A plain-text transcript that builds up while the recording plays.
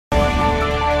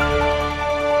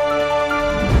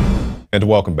And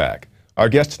welcome back. Our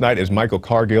guest tonight is Michael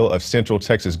Cargill of Central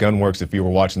Texas Gunworks. If you were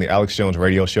watching the Alex Jones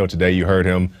radio show today, you heard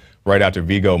him right after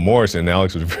Vigo Morrison.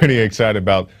 Alex was pretty excited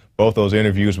about both those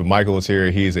interviews, but Michael is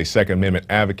here. He is a Second Amendment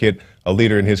advocate, a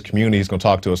leader in his community. He's going to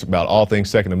talk to us about all things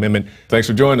Second Amendment. Thanks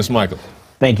for joining us, Michael.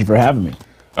 Thank you for having me.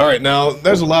 All right, now,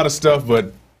 there's a lot of stuff,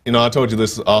 but, I told you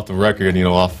this off the record,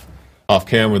 off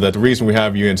camera, that the reason we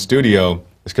have you in studio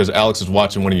is because Alex was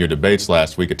watching one of your debates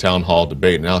last week, a town hall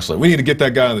debate, and Alex was like, we need to get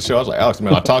that guy on the show. I was like, Alex,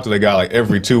 man, I talk to that guy like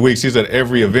every 2 weeks. He's at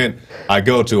every event I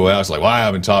go to. And I was like, well, I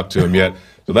haven't talked to him yet.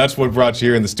 So that's what brought you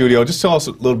here in the studio. Just tell us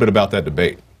a little bit about that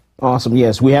debate. Awesome.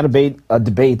 Yes, we had a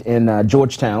debate in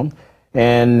Georgetown,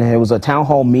 and it was a town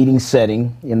hall meeting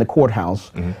setting in the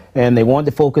courthouse, and they wanted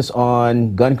to focus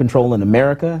on gun control in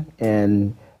America.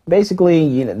 And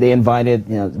basically, they invited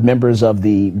members of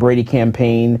the Brady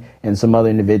campaign and some other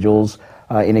individuals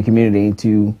in the community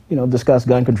to discuss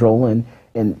gun control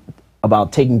and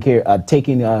about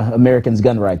taking Americans'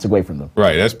 gun rights away from them.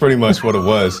 Right. That's pretty much what it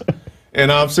was. And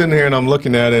I'm sitting here and I'm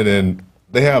looking at it, and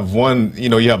they have one,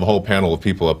 you have a whole panel of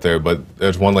people up there, but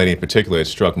there's one lady in particular that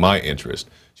struck my interest.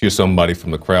 She was somebody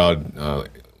from the crowd.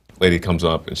 Lady comes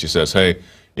up and she says, hey,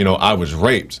 I was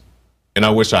raped and I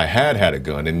wish I had a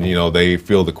gun. And, they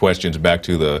field the questions back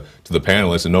to the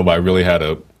panelists, and nobody really had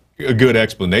a good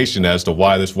explanation as to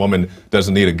why this woman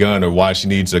doesn't need a gun, or why she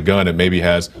needs a gun and maybe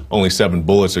has only 7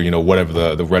 bullets, or,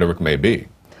 whatever the rhetoric may be.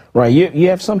 Right. You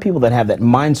have some people that have that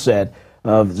mindset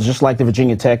of, just like the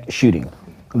Virginia Tech shooting,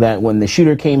 that when the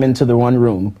shooter came into the one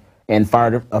room and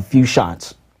fired a few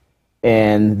shots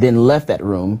and then left that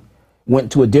room,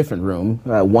 went to a different room,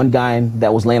 one guy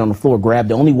that was laying on the floor grabbed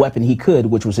the only weapon he could,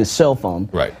 which was his cell phone,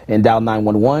 right, and dialed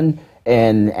 911.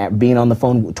 And being on the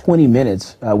phone 20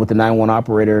 minutes with the 911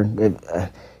 operator,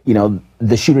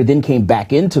 the shooter then came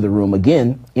back into the room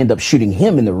again, ended up shooting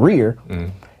him in the rear.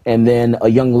 And then a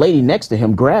young lady next to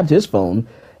him grabbed his phone,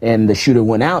 and the shooter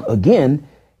went out again.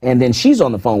 And then she's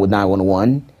on the phone with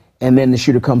 911. And then the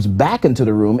shooter comes back into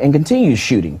the room and continues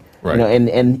shooting. Right.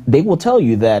 And they will tell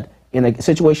you that in a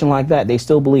situation like that, they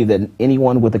still believe that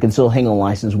anyone with a concealed handgun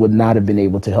license would not have been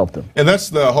able to help them. And that's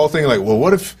the whole thing. Like, well,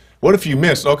 what if you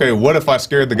missed? Okay, what if I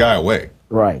scared the guy away?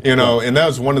 Right. And that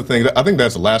was one of the things. I think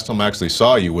that's the last time I actually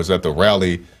saw you was at the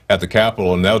rally at the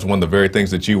Capitol, and that was one of the very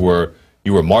things that you were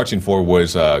marching for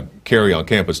was carry on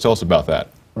campus. Tell us about that.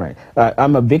 Right.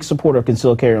 I'm a big supporter of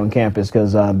concealed carry on campus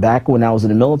because back when I was in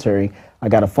the military, I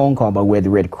got a phone call by way of the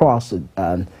Red Cross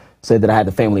that said that I had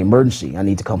a family emergency. I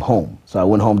need to come home. So I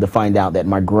went home to find out that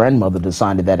my grandmother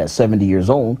decided that at 70 years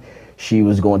old, she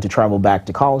was going to travel back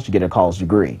to college to get a college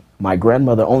degree. My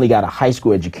grandmother only got a high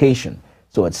school education.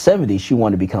 So at 70, she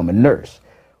wanted to become a nurse.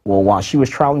 Well, while she was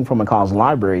traveling from a college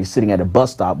library, sitting at a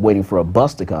bus stop waiting for a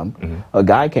bus to come, a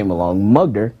guy came along,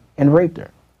 mugged her, and raped her.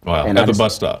 Wow, at the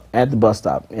bus stop? At the bus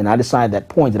stop. And I decided at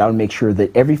that point that I would make sure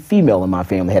that every female in my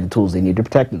family had the tools they need to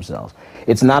protect themselves.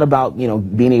 It's not about,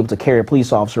 being able to carry a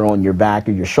police officer on your back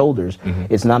or your shoulders.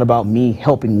 It's not about me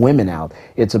helping women out.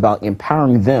 It's about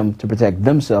empowering them to protect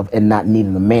themselves and not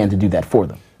needing a man to do that for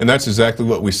them. And that's exactly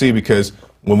what we see, because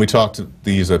when we talk to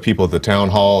these people at the town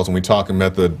halls, and we talk them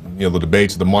at the the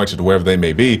debates, the marches, wherever they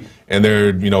may be, and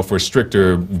they're for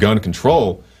stricter gun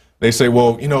control, they say,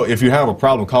 well, if you have a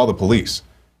problem, call the police.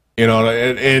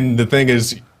 And the thing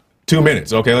is, 2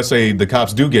 minutes. Okay, let's say the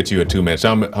cops do get you at 2 minutes.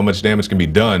 How much damage can be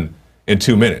done in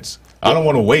 2 minutes? I don't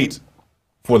want to wait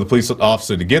for the police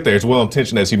officer to get there. As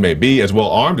well-intentioned as he may be, as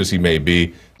well-armed as he may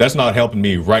be, that's not helping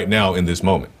me right now in this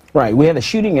moment. Right. We had a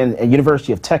shooting at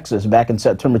University of Texas back in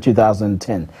September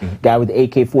 2010. Guy with the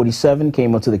AK-47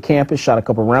 came onto the campus, shot a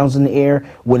couple rounds in the air,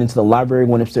 went into the library,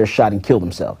 went upstairs, shot, and killed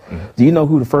himself. Do you know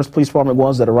who the first police department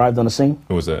was that arrived on the scene?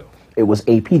 Who was that? It was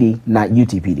APD, not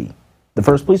UTPD. The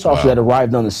first police officer that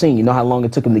arrived on the scene, you know how long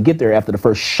it took him to get there after the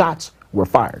first shots were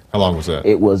fired? How long was that?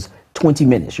 It was 20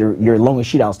 minutes. Your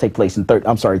longest shootouts take place in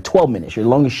 12 minutes. Your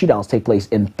longest shootouts take place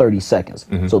in 30 seconds.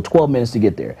 So 12 minutes to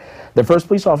get there. The first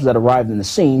police officer that arrived in the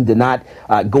scene did not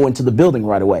go into the building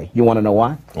right away. You want to know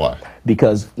why? Why?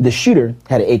 Because the shooter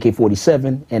had an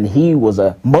AK-47, and he was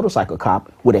a motorcycle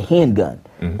cop with a handgun.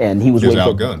 And he was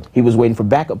waiting for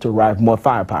backup to arrive, more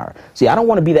firepower. See, I don't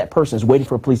want to be that person who's waiting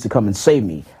for police to come and save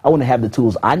me. I want to have the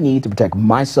tools I need to protect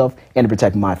myself and to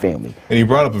protect my family. And you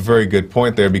brought up a very good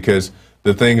point there, because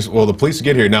the things, well, the police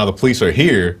get here, now the police are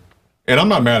here, and I'm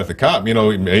not mad at the cop. He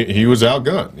was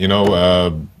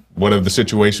outgunned, whatever the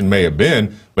situation may have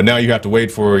been, but but now you have to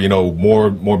wait for, you know, more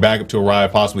backup to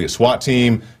arrive, possibly a SWAT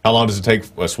team. How long does it take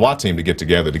a SWAT team to get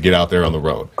together to get out there on the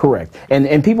road? Correct.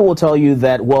 And people will tell you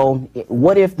that, well,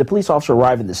 what if the police officer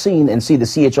arrive at the scene and see the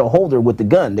CHL holder with the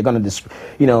gun? They're going to,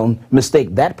 you know,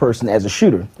 mistake that person as a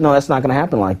shooter. No, that's not going to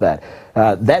happen like that.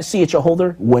 That CHL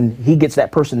holder, when he gets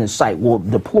that person in sight, will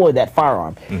deploy that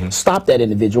firearm, stop that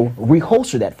individual,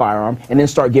 reholster that firearm, and then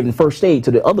start giving first aid to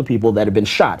the other people that have been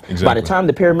shot. Exactly. By the time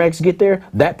the paramedics get there,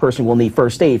 that person will need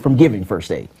first aid from giving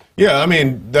first aid. Yeah, I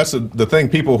mean, that's the thing.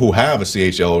 People who have a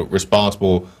CHL,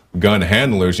 responsible gun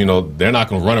handlers, you know, they're not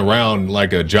going to run around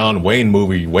like a John Wayne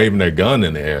movie waving their gun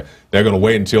in the air. They're going to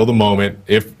wait until the moment,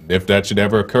 if that should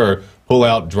ever occur, pull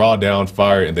out, draw down,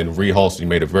 fire, and then reholster. You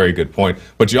made a very good point.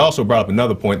 But you also brought up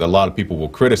another point that a lot of people will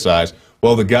criticize.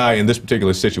 Well, the guy in this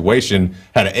particular situation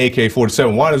had an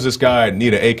AK-47. Why does this guy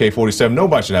need an AK-47?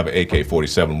 Nobody should have an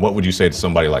AK-47. What would you say to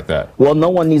somebody like that? Well, no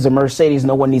one needs a Mercedes,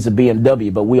 no one needs a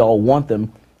BMW, but we all want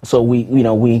them, so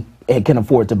we can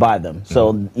afford to buy them.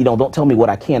 So, you know, don't tell me what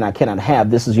I cannot have.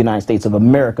 This is the United States of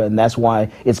America, and that's why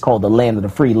it's called the land of the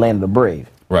free, land of the brave.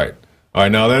 Right. All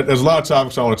right, now there's a lot of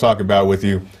topics I want to talk about with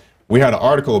you. We had an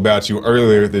article about you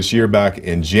earlier this year, back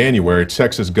in January.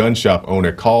 Texas gun shop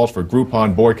owner calls for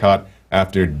Groupon boycott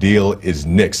after deal is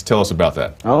nixed. Tell us about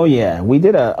that. Oh, yeah. We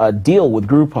did a deal with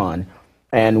Groupon,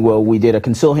 and well, we did a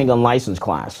concealed handgun license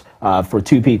class for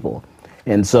 2 people.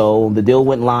 And so the deal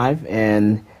went live,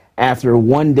 and after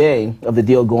 1 day of the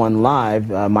deal going live,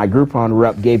 my Groupon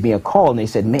rep gave me a call, and they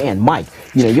said, man, Mike,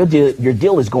 you know, your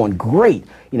deal is going great.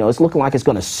 You know, it's looking like it's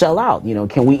going to sell out. You know,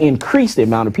 can we increase the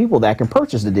amount of people that can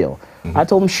purchase the deal? I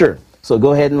told them, sure. So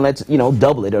go ahead and let's, you know,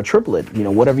 double it or triple it. You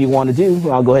know, whatever you want to do,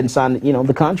 I'll go ahead and sign, you know,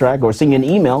 the contract or send you an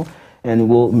email, and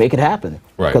we'll make it happen.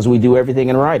 Right. Because we do everything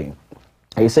in writing.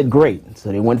 They said, great.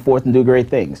 So they went forth and do great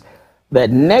things.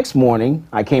 That next morning,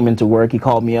 I came into work. He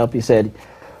called me up. He said,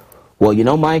 well, you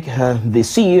know, Mike, the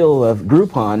CEO of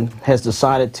Groupon has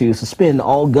decided to suspend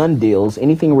all gun deals,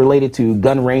 anything related to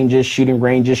gun ranges, shooting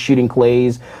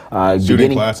clays,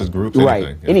 shooting classes, groups, right,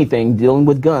 anything. Yeah. Anything dealing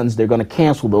with guns, they're going to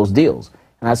cancel those deals.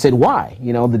 And I said, why?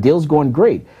 You know, the deal's going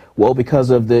great. Well, because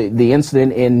of the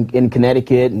incident in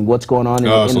Connecticut and what's going on.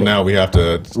 So now we have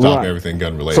to stop everything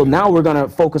gun related. So now we're going to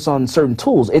focus on certain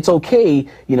tools. It's okay,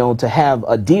 you know, to have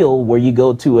a deal where you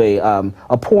go to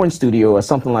a porn studio or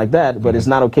something like that, but it's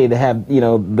not okay to have, you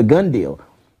know, the gun deal.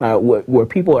 Where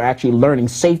people are actually learning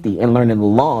safety and learning the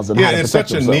laws of how to protect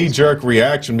themselves. It's such a knee-jerk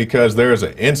reaction because there's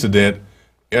an incident.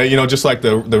 You know, just like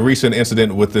the recent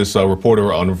incident with this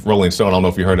reporter on Rolling Stone. I don't know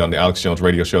if you heard it on the Alex Jones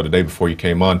radio show the day before you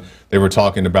came on. They were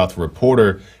talking about the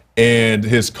reporter, and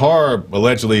his car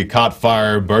allegedly caught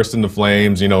fire, burst into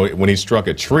flames, you know, when he struck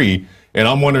a tree. And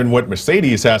I'm wondering what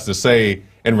Mercedes has to say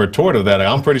in retort of that.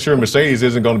 I'm pretty sure Mercedes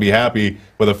isn't going to be happy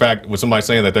with the fact with somebody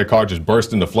saying that their car just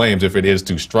burst into flames if it is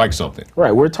to strike something.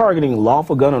 Right. We're targeting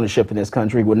lawful gun ownership in this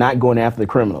country. We're not going after the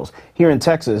criminals. Here in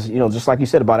Texas, you know, just like you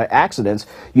said about accidents,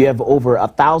 you have over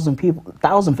 1,000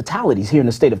 fatalities here in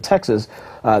the state of Texas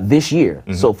this year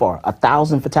so far.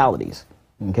 1,000 fatalities.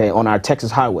 Okay, on our Texas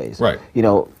highways. Right. You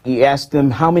know, you ask them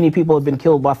how many people have been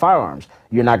killed by firearms.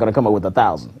 You're not going to come up with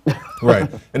 1,000.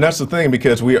 Right. And that's the thing,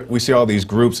 because we see all these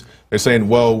groups, they're saying,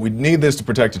 well, we need this to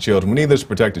protect the children. We need this to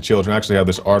protect the children. I actually have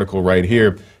this article right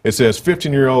here. It says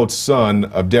 15-year-old son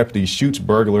of deputy shoots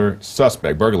burglary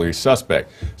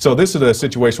suspect. So this is a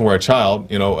situation where a child,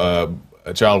 you know,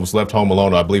 a child was left home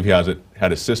alone. I believe he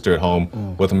had his sister at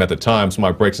home with him at the time.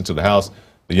 Somebody breaks into the house.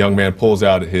 The young man pulls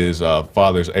out his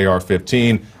father's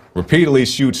AR-15, repeatedly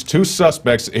shoots 2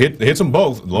 suspects, hits them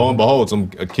both. Lo and behold,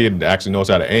 a kid actually knows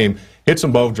how to aim, hits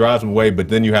them both, drives them away. But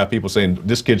then you have people saying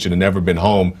this kid should have never been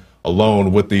home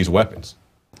alone with these weapons.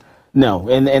 No,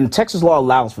 and Texas law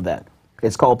allows for that.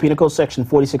 It's called Penal Code Section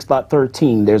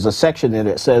 46.13. There's a section in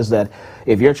it that says that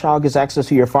if your child gets access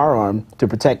to your firearm to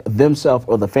protect themselves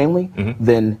or the family,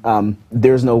 then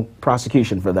there's no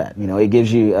prosecution for that. You know, it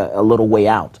gives you a little way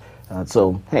out.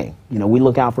 So, hey, you know, we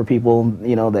look out for people,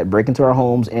 you know, that break into our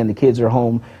homes and the kids are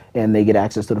home and they get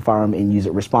access to the firearm and use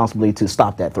it responsibly to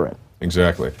stop that threat.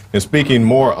 Exactly. And speaking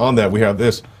more on that, we have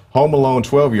this home alone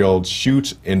 12-year-old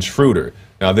shoots intruder.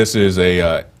 Now, this is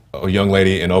a young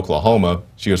lady in Oklahoma.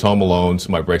 She was home alone.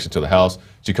 Somebody breaks into the house.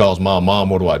 She calls mom, "Mom,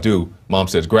 what do I do?" Mom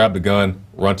says, "Grab the gun,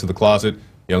 run to the closet."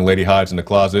 Young lady hides in the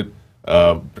closet,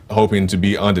 hoping to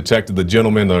be undetected. The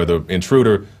gentleman or the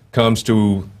intruder comes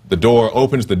to the door,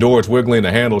 opens the door, it's wiggling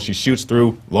the handle. She shoots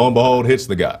through, lo and behold, hits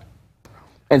the guy.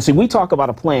 And see, we talk about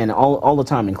a plan all the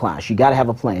time in class. You got to have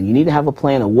a plan. You need to have a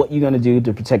plan of what you're going to do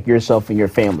to protect yourself and your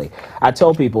family. I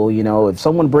tell people, you know, if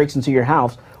someone breaks into your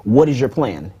house, What is your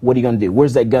plan? What are you going to do?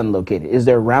 Where's that gun located? Is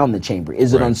there a round in the chamber?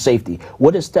 Is it on safety?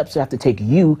 What are steps you have to take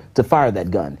you to fire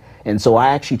that gun? And so I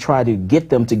actually try to get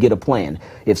them to get a plan.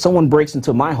 If someone breaks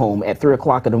into my home at 3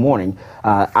 o'clock in the morning,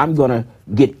 I'm going to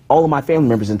get all of my family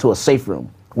members into a safe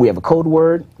room. We have a code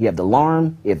word. You have the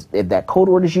alarm. If that code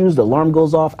word is used, the alarm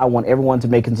goes off. I want everyone to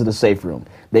make it into the safe room.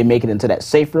 They make it into that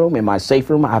safe room. In my safe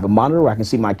room, I have a monitor where I can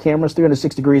see my cameras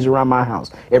 360 degrees around my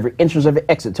house. Every entrance of an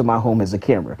exit to my home has a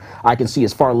camera. I can see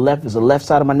as far left as the left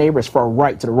side of my neighbor, as far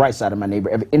right to the right side of my neighbor.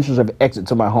 Every entrance of an exit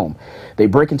to my home. They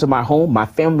break into my home. My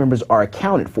family members are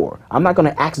accounted for. I'm not going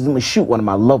to accidentally shoot one of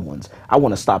my loved ones. I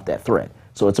want to stop that threat.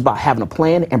 So it's about having a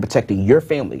plan and protecting your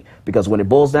family, because when it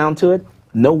boils down to it,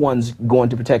 no one's going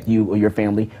to protect you or your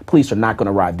family. Police are not going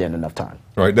to arrive there in enough time.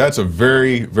 Right. That's a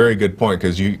very, very good point,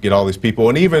 because you get all these people,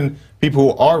 and even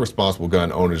people who are responsible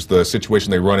gun owners, the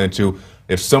situation they run into.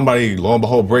 If somebody, lo and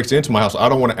behold, breaks into my house, I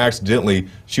don't want to accidentally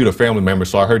shoot a family member.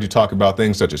 So I heard you talk about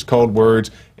things such as code words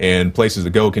and places to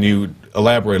go. Can you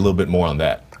elaborate a little bit more on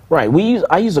that? Right.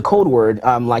 I use a code word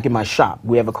like in my shop.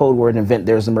 We have a code word and event.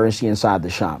 There's an emergency inside the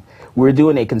shop. We're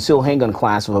doing a concealed handgun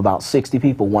class of about 60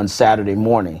 people one Saturday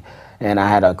morning. And I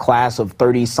had a class of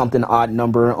 30-something odd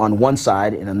number on one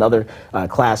side and another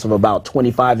class of about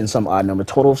 25 and some odd number,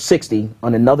 total of 60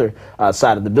 on another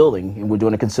side of the building. And we're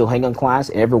doing a concealed handgun class,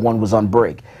 and everyone was on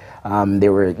break. They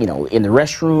were, in the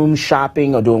restroom,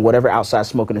 shopping, or doing whatever outside,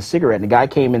 smoking a cigarette. And the guy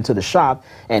came into the shop,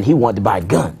 and he wanted to buy a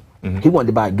gun. He wanted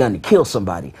to buy a gun to kill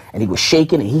somebody, and he was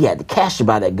shaking, and he had the cash to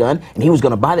buy that gun, and he was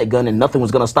going to buy that gun, and nothing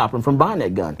was going to stop him from buying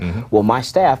that gun. Well, my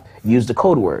staff used the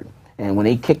code word. And when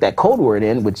they kicked that code word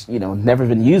in, which, never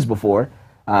been used before,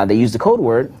 they used the code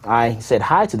word. I said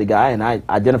hi to the guy, and I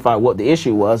identified what the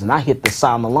issue was, and I hit the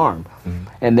silent alarm.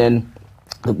 And then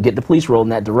get the police rolled in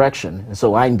that direction. And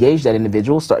so I engaged that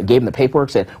individual, gave him the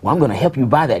paperwork, said, well, I'm going to help you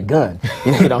buy that gun.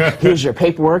 Here's your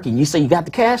paperwork, and you say you got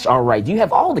the cash? All right, you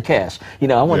have all the cash.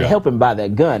 I wanted to help him buy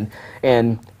that gun.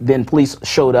 And then police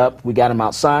showed up. We got him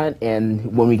outside, and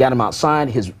when we got him outside,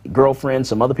 his girlfriend,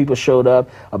 some other people showed up.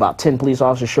 About 10 police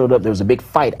officers showed up. There was a big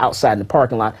fight outside in the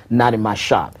parking lot, not in my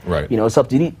shop. Right. It's up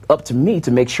to me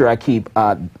to make sure I keep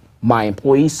my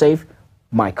employees safe,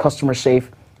 my customers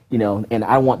safe, and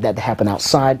I want that to happen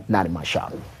outside, not in my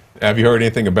shop. Have you heard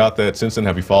anything about that since then?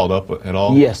 Have you followed up at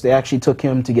all? Yes, they actually took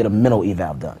him to get a mental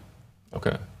eval done.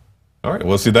 Okay. All right.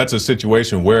 Well, see, that's a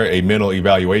situation where a mental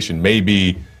evaluation may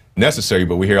be necessary,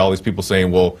 but we hear all these people saying,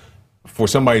 well, for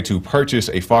somebody to purchase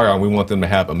a firearm, we want them to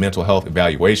have a mental health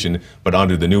evaluation, but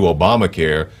under the new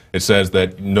Obamacare, it says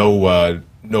that no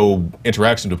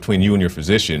interactions between you and your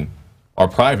physician are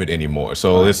private anymore.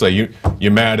 So it's like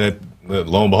you're mad at,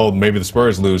 lo and behold, maybe the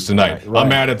Spurs lose tonight. Right. I'm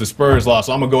mad at the Spurs loss,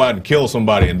 so I'm gonna go out and kill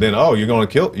somebody, and then, oh, you're gonna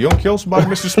kill somebody,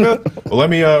 Mr. Smith? Well, let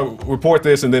me report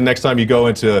this, and then next time you go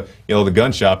into the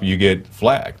gun shop, you get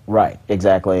flagged. Right,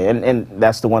 exactly, and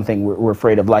that's the one thing we're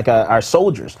afraid of. Like our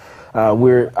soldiers,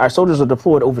 our soldiers are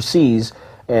deployed overseas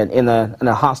and in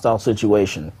a hostile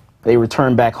situation. They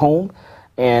return back home,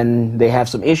 and they have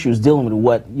some issues dealing with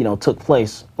what took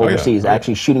place overseas,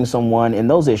 actually shooting someone and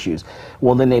those issues.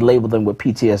 Well, then they label them with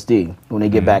PTSD. When they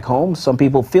get back home, some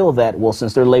people feel that, well,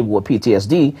 since they're labeled with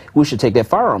PTSD, we should take their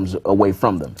firearms away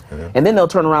from them. And then they'll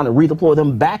turn around and redeploy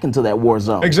them back into that war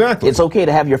zone. Exactly. It's okay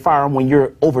to have your firearm when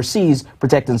you're overseas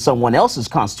protecting someone else's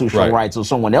constitutional rights or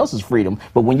someone else's freedom,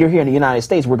 but when you're here in the United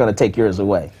States, we're going to take yours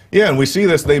away. Yeah, and we see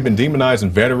this. They've been demonizing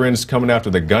veterans, coming after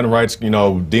the gun rights,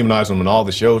 demonizing them in all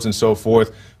the shows and so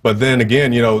forth. But then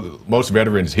again, most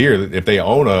veterans here, if they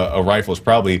own a rifle, it's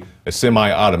probably a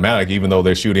semi-automatic, even though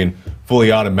they're shooting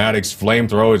fully automatics,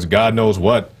 flamethrowers, God knows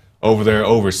what, over there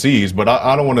overseas. But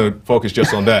I don't want to focus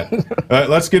just on that.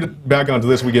 Let's get back onto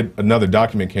this. We get another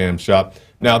document cam shot.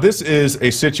 Now, this is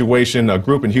a situation, a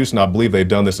group in Houston, I believe they've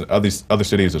done this in other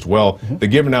cities as well. They're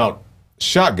giving out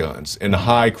shotguns in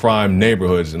high crime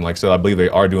neighborhoods, and like I said, I believe they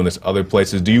are doing this other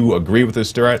places. Do you agree with this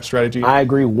strategy? I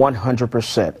agree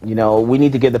 100%. We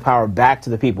need to give the power back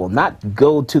to the people, not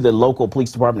go to the local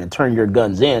police department and turn your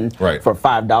guns in for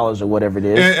 $5 or whatever it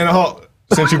is.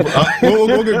 Since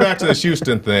we'll get back to this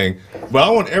Houston thing, but I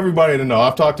want everybody to know,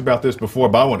 I've talked about this before,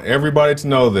 but I want everybody to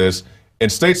know this. In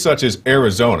states such as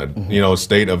Arizona,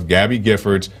 state of Gabby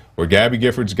Giffords, where Gabby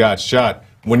Giffords got shot,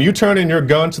 when you turn in your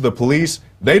gun to the police,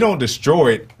 they don't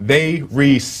destroy it, they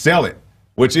resell it.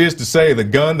 Which is to say the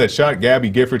gun that shot Gabby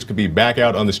Giffords could be back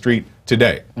out on the street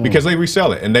today because they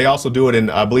resell it. And they also do it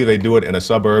I believe they do it in a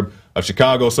suburb of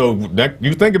Chicago. So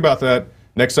you think about that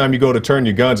next time you go to turn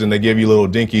your guns and they give you a little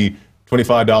dinky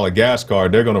 $25 gas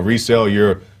card, they're going to resell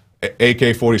your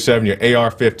AK-47, your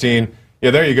AR-15. Yeah,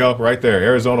 there you go, right there.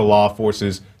 Arizona law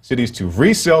forces cities to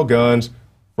resell guns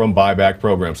from buyback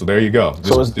programs. So there you go.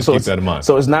 Just keep that in mind.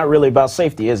 So it's not really about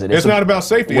safety, is it? It's not about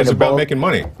safety. It's about making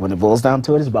money. When it boils down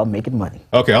to it, it's about making money.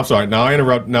 Okay, I'm sorry. Now I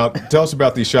interrupt. Now tell us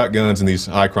about these shotguns in these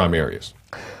high crime areas.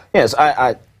 Yes,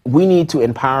 we need to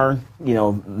empower,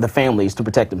 the families to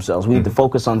protect themselves. We need to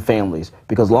focus on families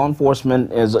because law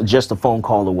enforcement is just a phone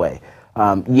call away.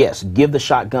 Yes, give the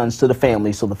shotguns to the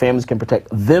families so the families can protect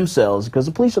themselves because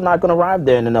the police are not going to arrive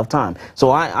there in enough time.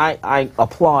 So I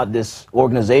applaud this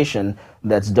organization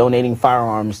that's donating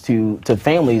firearms to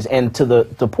families and to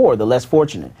the poor, the less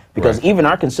fortunate. Because even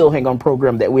our concealed handgun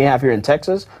program that we have here in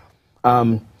Texas,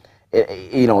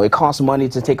 it costs money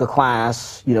to take a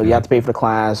class. You have to pay for the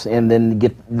class and then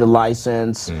get the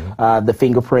license, the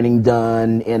fingerprinting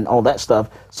done, and all that stuff.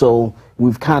 So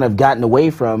we've kind of gotten away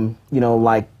from,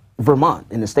 like Vermont,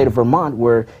 in the state of Vermont,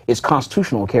 where it's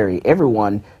constitutional carry.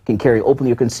 Everyone can carry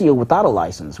openly or concealed without a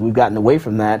license. We've gotten away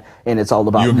from that, and it's all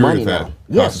about money now.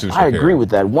 Yes, I agree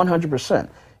with that 100%.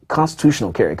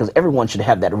 Constitutional carry, because everyone should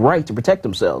have that right to protect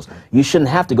themselves. You shouldn't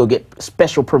have to go get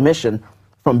special permission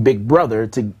from Big Brother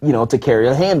to carry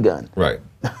a handgun. Right.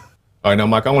 All right, now,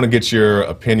 Mike, I want to get your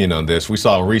opinion on this. We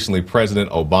saw recently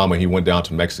President Obama, he went down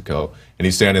to Mexico, and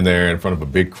he's standing there in front of a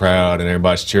big crowd, and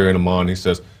everybody's cheering him on. He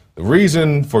says, the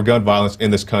reason for gun violence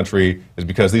in this country is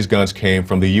because these guns came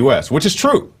from the U.S., which is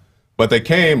true. But they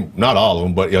came, not all of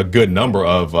them, but a good number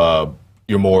of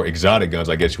your more exotic guns,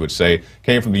 I guess you would say,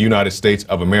 came from the United States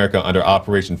of America under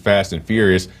Operation Fast and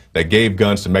Furious that gave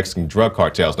guns to Mexican drug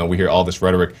cartels. Now, we hear all this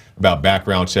rhetoric about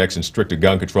background checks and stricter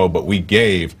gun control, but we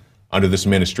gave, under this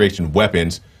administration,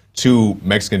 weapons to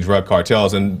Mexican drug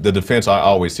cartels. And the defense I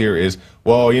always hear is,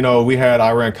 well, we had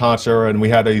Iran-Contra and we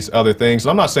had these other things.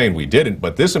 I'm not saying we didn't,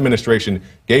 but this administration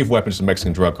gave weapons to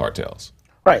Mexican drug cartels.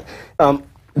 Right.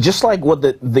 Just like what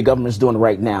the government's doing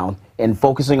right now and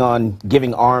focusing on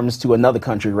giving arms to another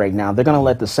country right now, they're going to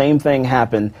let the same thing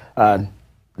happen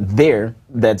there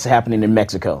that's happening in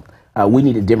Mexico. We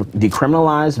need to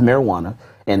decriminalize marijuana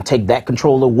and take that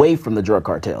control away from the drug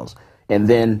cartels, and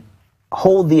then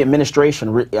hold the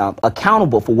administration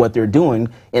accountable for what they're doing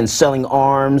in selling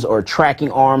arms or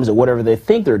tracking arms or whatever they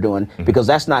think they're doing, because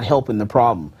that's not helping the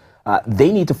problem.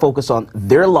 They need to focus on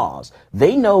their laws.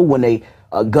 They know when a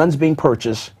gun's being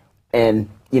purchased, and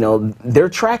they're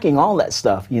tracking all that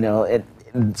stuff.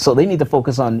 So they need to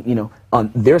focus on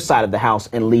on their side of the house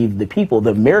and leave the people,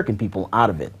 the American people, out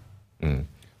of it.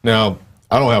 Now,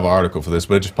 I don't have an article for this,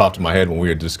 but it just popped in my head when we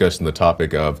were discussing the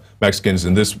topic of Mexicans,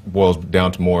 and this boils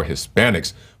down to more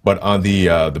Hispanics. But on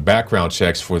the background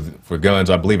checks for guns,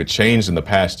 I believe it changed in the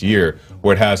past year,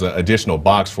 where it has an additional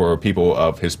box for people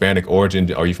of Hispanic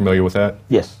origin. Are you familiar with that?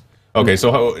 Yes. Okay,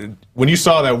 so when you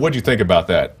saw that, what did you think about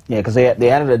that? Yeah, because they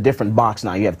added a different box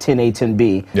now. You have 10A,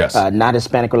 10B, yes. Not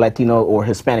Hispanic or Latino, or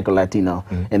Hispanic or Latino.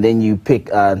 And then you pick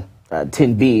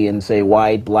 10B and say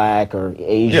white, black, or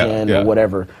Asian, or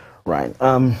whatever. Right.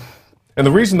 And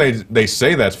the reason they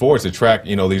say that's for is to track,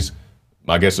 these,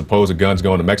 I guess, supposed guns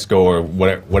going to Mexico or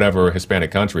whatever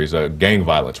Hispanic countries, gang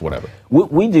violence, whatever.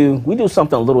 We do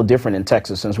something a little different in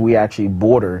Texas, since we actually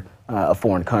border a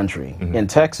foreign country. In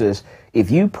Texas, if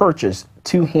you purchase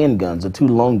 2 handguns or 2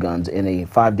 long guns in a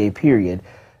 5-day period,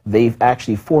 they've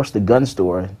actually forced the gun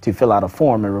store to fill out a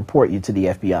form and report you to the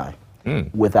FBI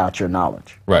without your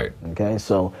knowledge. Right. Okay.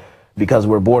 So, because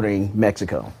we're bordering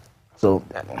Mexico. So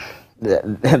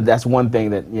that's one thing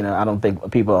that I don't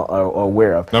think people are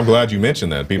aware of. I'm glad you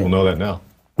mentioned that. People know that now.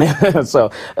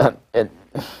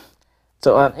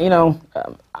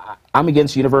 I'm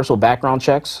against universal background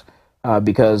checks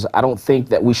because I don't think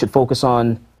that we should focus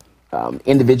on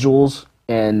individuals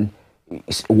and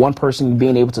one person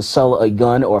being able to sell a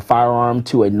gun or a firearm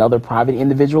to another private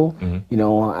individual.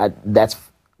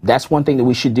 That's one thing that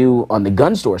we should do on the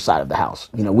gun store side of the house.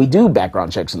 We do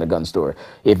background checks in the gun store.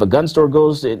 If a gun store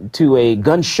goes to a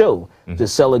gun show to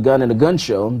sell a gun in a gun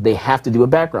show, they have to do a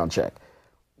background check.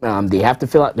 They have to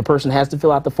the person has to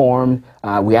fill out the form.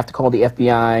 We have to call the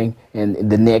FBI and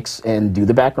the NICS and do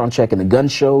the background check in the gun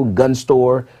show, gun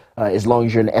store, as long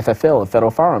as you're an FFL, a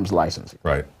federal firearms license.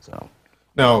 Right. So.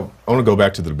 Now, I want to go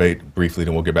back to the debate briefly,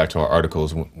 then we'll get back to our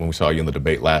articles. When we saw you in the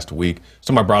debate last week,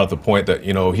 somebody brought up the point that,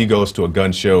 he goes to a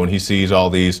gun show and he sees all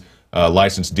these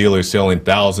licensed dealers selling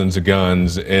thousands of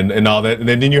guns and all that. And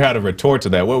then you had a retort to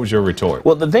that. What was your retort?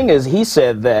 Well, the thing is, he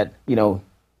said that,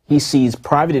 he sees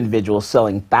private individuals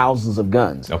selling thousands of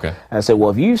guns. Okay. And I said, well,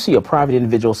 if you see a private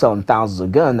individual selling thousands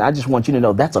of guns, I just want you to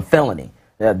know that's a felony.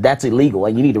 That's illegal,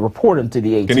 and you need to report them to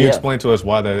the ATF. Can you explain to us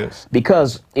why that is?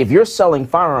 Because if you're selling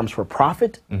firearms for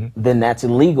profit, then that's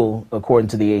illegal according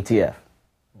to the ATF.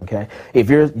 Okay, if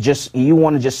you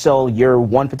want to just sell your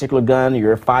one particular gun,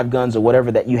 your 5 guns or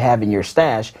whatever that you have in your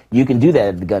stash, you can do that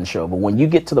at the gun show. But when you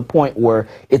get to the point where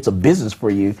it's a business for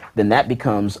you, then that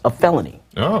becomes a felony.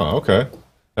 Oh, okay.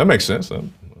 That makes sense. That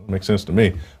makes sense to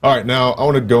me. All right, now I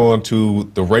want to go on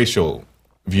to the racial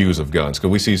views of guns,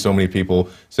 because we see so many people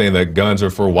saying that guns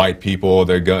are for white people,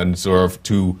 their guns are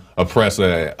to oppress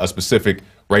a specific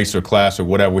race or class or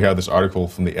whatever. We have this article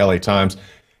from the LA Times.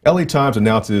 LA Times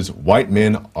announces white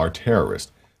men are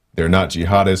terrorists. They're not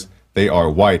jihadists. They are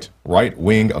white,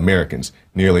 right-wing Americans,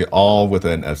 nearly all with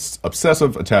an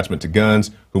obsessive attachment to guns,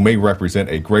 who may represent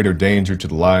a greater danger to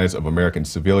the lives of American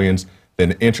civilians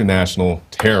than international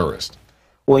terrorists.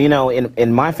 Well,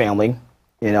 in my family,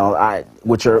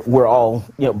 we're all,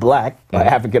 black,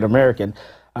 African American.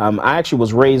 I actually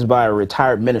was raised by a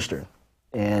retired minister,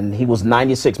 and he was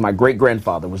 96. My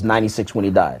great-grandfather was 96 when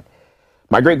he died.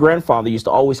 My great-grandfather used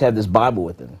to always have this Bible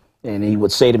with him, and he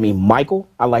would say to me, Michael,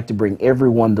 I like to bring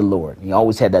everyone the Lord. He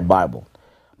always had that Bible.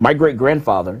 My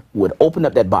great-grandfather would open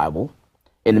up that Bible.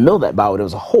 In the middle of that Bible, there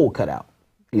was a hole cut out.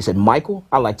 He said, Michael,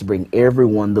 I like to bring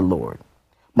everyone the Lord.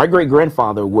 My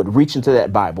great-grandfather would reach into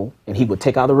that Bible, and he would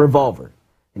take out a revolver.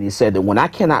 And he said that when I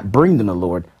cannot bring them to the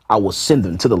Lord, I will send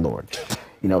them to the Lord.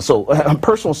 So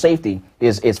personal safety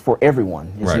is for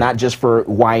everyone. It's not just for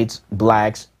whites,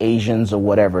 blacks, Asians, or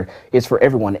whatever. It's for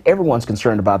everyone. Everyone's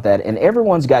concerned about that, and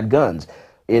everyone's got guns.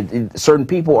 Certain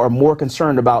people are more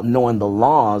concerned about knowing the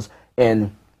laws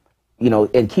and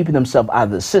keeping themselves out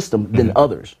of the system than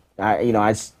others.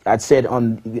 I said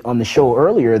on the show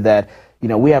earlier that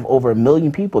we have over 1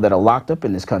 million people that are locked up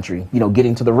in this country.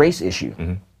 Getting to the race issue,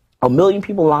 1 million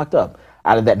people locked up.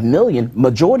 Out of that 1 million,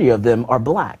 majority of them are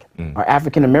black, are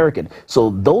African American. So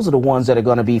those are the ones that are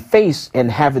going to be faced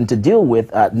and having to deal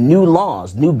with new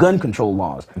laws, new gun control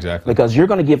laws. Exactly. Because you're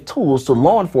going to give tools to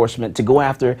law enforcement to go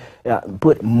after,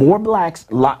 put more blacks,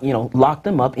 lock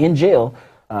them up in jail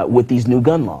with these new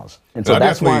gun laws. And so I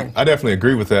definitely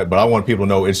agree with that. But I want people to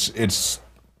know it's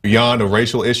beyond a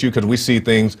racial issue, because we see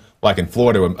things like in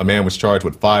Florida, a man was charged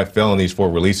with 5 felonies for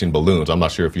releasing balloons. I'm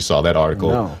not sure if you saw that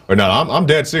article or not. I'm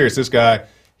dead serious. This guy,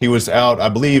 he was out, I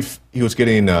believe he was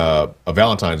getting a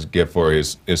Valentine's gift for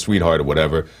his sweetheart or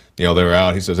whatever. They were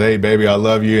out. He says, hey, baby, I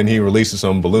love you. And he releases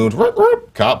some balloons.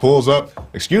 Cop pulls up.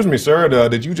 Excuse me, sir,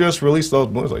 did you just release those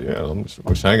balloons? Like, yeah, I'm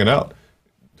just hanging out.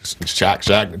 Shack,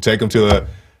 take him to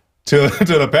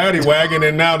the paddy wagon,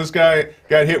 and now this guy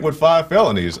got hit with 5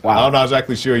 felonies. Wow. I'm not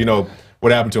exactly sure,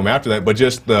 what happened to him after that, but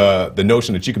just the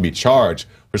notion that you can be charged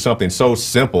for something so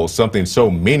simple, something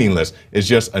so meaningless, is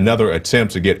just another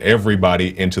attempt to get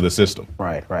everybody into the system.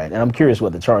 Right. And I'm curious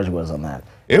what the charge was on that.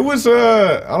 It was,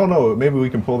 I don't know, maybe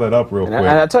we can pull that up real quick. And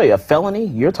I tell you, a felony,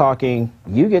 you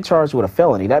get charged with a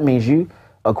felony. That means you,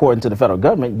 according to the federal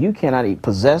government, you cannot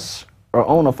possess or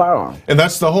own a firearm. And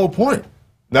that's the whole point.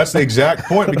 That's the exact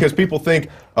point, because people think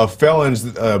of felons,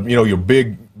 your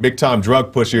big-time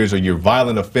drug pushers or your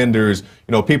violent offenders,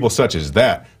 people such as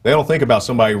that. They don't think about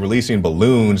somebody releasing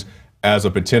balloons as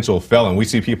a potential felon. We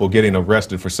see people getting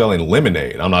arrested for selling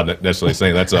lemonade. I'm not necessarily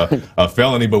saying that's a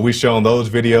felony, but we've shown those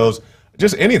videos.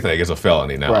 Just anything is a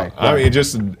felony now. Right. I mean,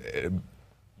 just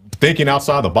thinking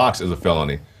outside the box is a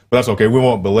felony. But that's okay. We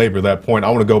won't belabor that point. I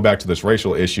want to go back to this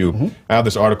racial issue. I have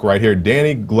this article right here.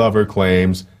 Danny Glover's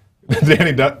claim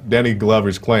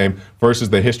versus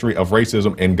the history of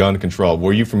racism and gun control.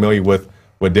 Were you familiar with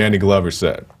what Danny Glover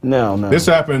said? No. This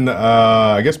happened,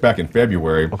 I guess, back in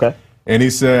February. Okay. And he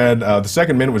said the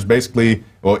Second Amendment was basically,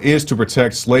 is to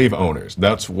protect slave owners.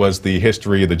 That was the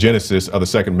history, the genesis of the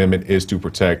Second Amendment, is to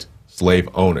protect slave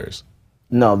owners.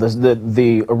 No,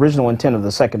 the original intent of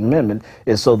the Second Amendment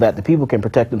is so that the people can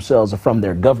protect themselves from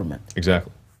their government.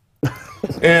 Exactly.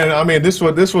 And I mean, this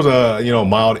was a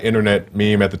mild internet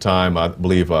meme at the time. I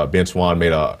believe Ben Swan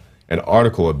made an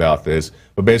article about this.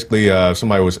 But basically,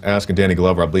 somebody was asking Danny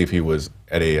Glover. I believe he was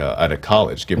at a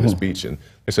college giving a speech, and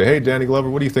they say, "Hey, Danny Glover,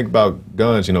 what do you think about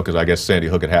guns?" Because I guess Sandy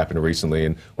Hook had happened recently.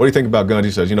 And what do you think about guns?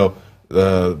 He says,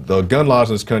 the gun laws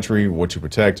in this country were to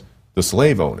protect the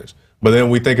slave owners. But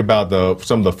then we think about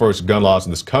some of the first gun laws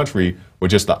in this country were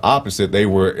just the opposite. They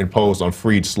were imposed on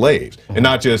freed slaves, and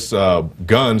not just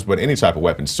guns, but any type of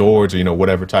weapon, swords, or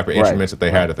whatever type of instruments that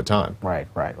they had at the time. Right.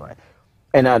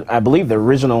 And I believe the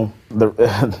original,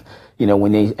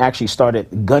 when they actually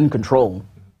started gun control,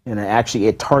 and actually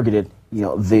it targeted,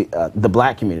 the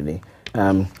black community,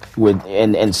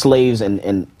 and slaves,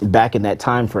 and back in that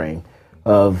time frame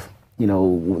of,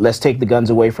 let's take the guns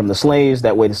away from the slaves.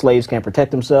 That way the slaves can't protect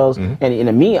themselves. And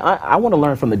to me, I want to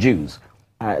learn from the Jews.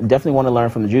 I definitely want to learn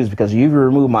from the Jews, because you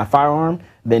remove my firearm,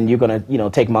 then you're going to,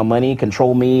 take my money,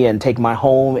 control me, and take my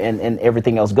home, and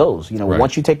everything else goes. Right.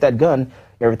 Once you take that gun,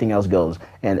 everything else goes.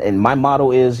 And my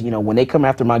motto is, when they come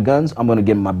after my guns, I'm going to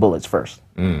give them my bullets first.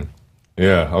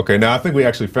 Yeah, okay. Now, I think we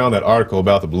actually found that article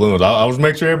about the balloons. I was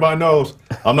make sure everybody knows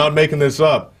I'm not making this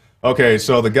up. Okay,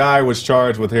 so the guy was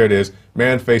charged with, here it is,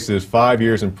 man faces 5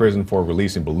 years in prison for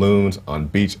releasing balloons on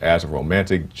beach as a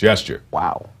romantic gesture.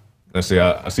 Wow. Let's see,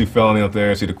 I see felony up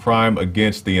there. I see the crime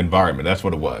against the environment. That's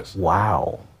what it was.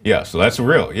 Wow. Yeah, so that's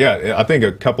real. Yeah, I think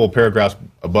a couple of paragraphs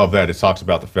above that, it talks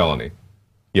about the felony.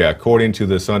 Yeah, according to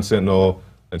the Sun Sentinel,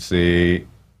 let's see,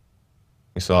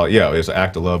 we saw, yeah, it's an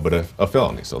act of love, but a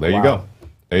felony. So there you go.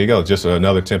 There you go. Just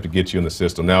another attempt to get you in the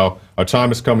system. Now, our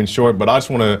time is coming short, but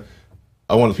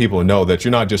I want people to know that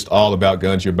you're not just all about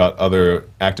guns, you're about other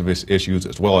activist issues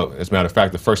as well. As a matter of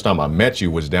fact, the first time I met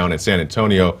you was down in San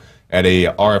Antonio at a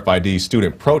RFID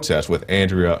student protest with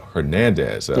Andrea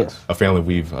Hernandez, yes. a family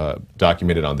we've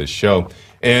documented on this show.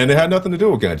 And it had nothing to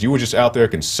do with guns. You were just out there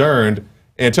concerned.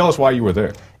 And tell us why you were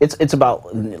there. It's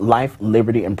about life,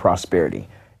 liberty, and prosperity.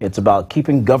 It's about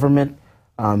keeping government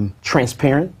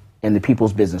transparent and the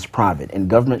people's business private. And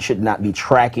government should not be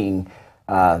tracking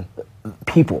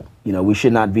people. We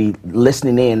should not be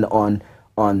listening in on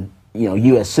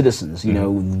U.S. citizens.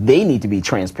 They need to be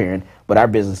transparent, but our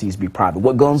business needs to be private.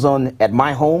 What goes on at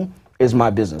my home is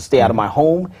my business. Stay out of my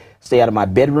home, stay out of my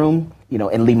bedroom,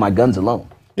 and leave my guns alone.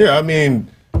 Yeah, I mean,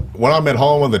 when I'm at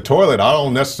home on the toilet, I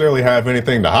don't necessarily have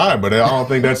anything to hide, but I don't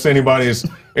think that's anybody's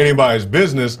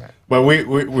business. But we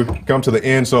come to the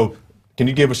end, so can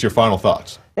you give us your final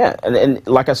thoughts? Yeah, and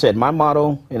like I said, my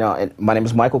motto, and my name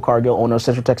is Michael Cargill, owner of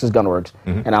Central Texas Gun Works,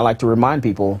 and I like to remind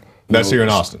people. That's here in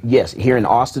Austin. Yes, here in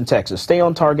Austin, Texas. Stay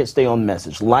on target, stay on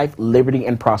message. Life, liberty,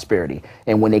 and prosperity.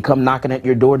 And when they come knocking at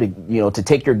your door to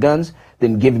take your guns,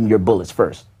 then give them your bullets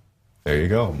first. There you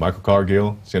go. Michael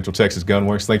Cargill, Central Texas Gun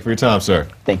Works. Thank you for your time, sir.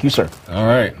 Thank you, sir. All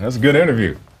right. That's a good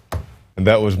interview. And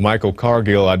that was Michael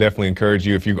Cargill. I definitely encourage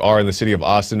you, if you are in the city of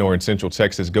Austin or in Central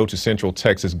Texas, go to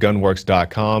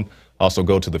centraltexasgunworks.com. Also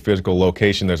go to the physical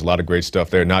location. There's a lot of great stuff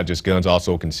there, not just guns,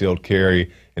 also concealed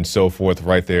carry and so forth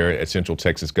right there at Central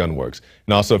Texas Gun Works.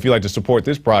 And also, if you'd like to support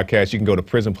this broadcast, you can go to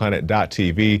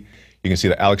prisonplanet.tv. You can see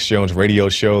the Alex Jones radio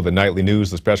show, the nightly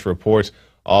news, the special reports.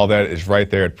 All that is right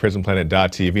there at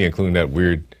prisonplanet.tv, including that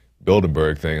weird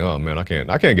Bilderberg thing. Oh, man, I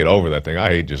can't get over that thing. I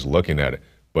hate just looking at it.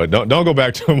 But don't go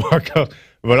back to Marco.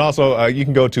 But also, you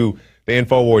can go to the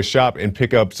InfoWars shop and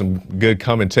pick up some good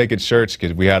Come and Take It shirts,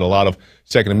 because we had a lot of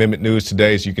Second Amendment news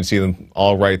today, so you can see them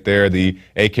all right there. The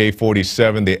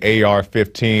AK-47, the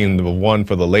AR-15, the one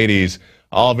for the ladies,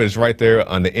 all of it is right there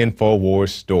on the InfoWars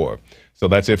store. So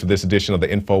that's it for this edition of the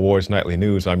InfoWars Nightly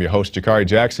News. I'm your host, Jakari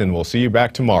Jackson. We'll see you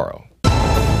back tomorrow.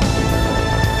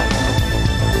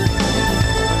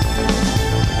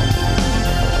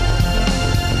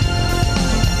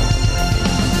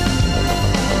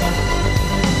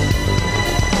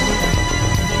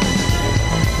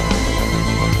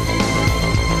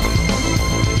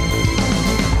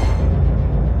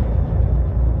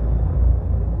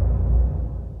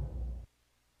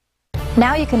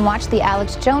 Now you can watch The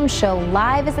Alex Jones Show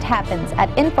live as it happens at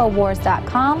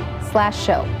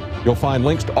Infowars.com/show. You'll find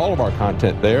links to all of our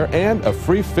content there and a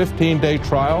free 15-day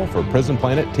trial for Prison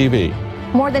Planet TV.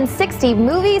 More than 60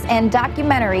 movies and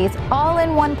documentaries all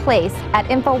in one place at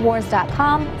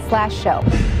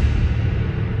Infowars.com/show.